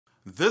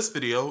This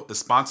video is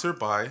sponsored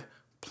by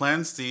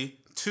Plan C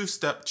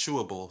 2-Step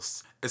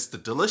Chewables. It's the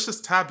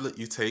delicious tablet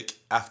you take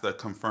after a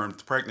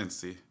confirmed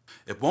pregnancy.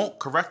 It won't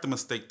correct the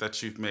mistake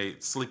that you've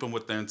made sleeping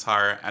with the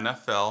entire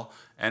NFL,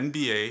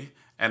 NBA,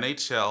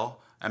 NHL,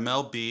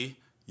 MLB,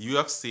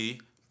 UFC,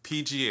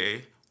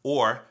 PGA,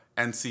 or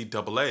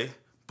NCAA,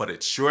 but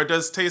it sure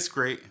does taste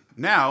great.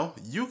 Now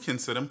you can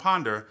sit and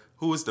ponder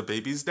who is the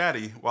baby's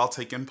daddy while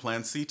taking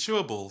Plan C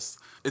Chewables.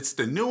 It's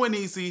the new and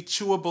easy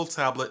chewable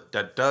tablet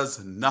that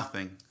does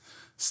nothing.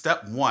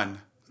 Step 1,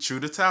 chew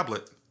the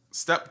tablet.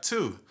 Step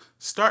 2,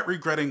 start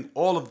regretting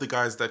all of the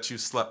guys that you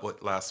slept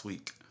with last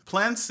week.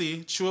 Plan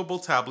C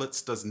Chewable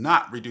Tablets does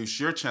not reduce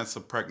your chance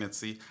of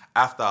pregnancy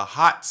after a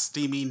hot,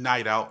 steamy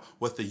night out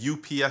with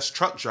a UPS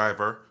truck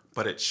driver,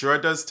 but it sure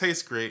does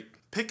taste great.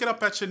 Pick it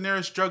up at your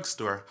nearest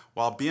drugstore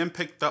while being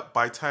picked up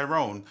by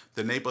Tyrone,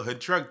 the neighborhood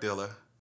drug dealer.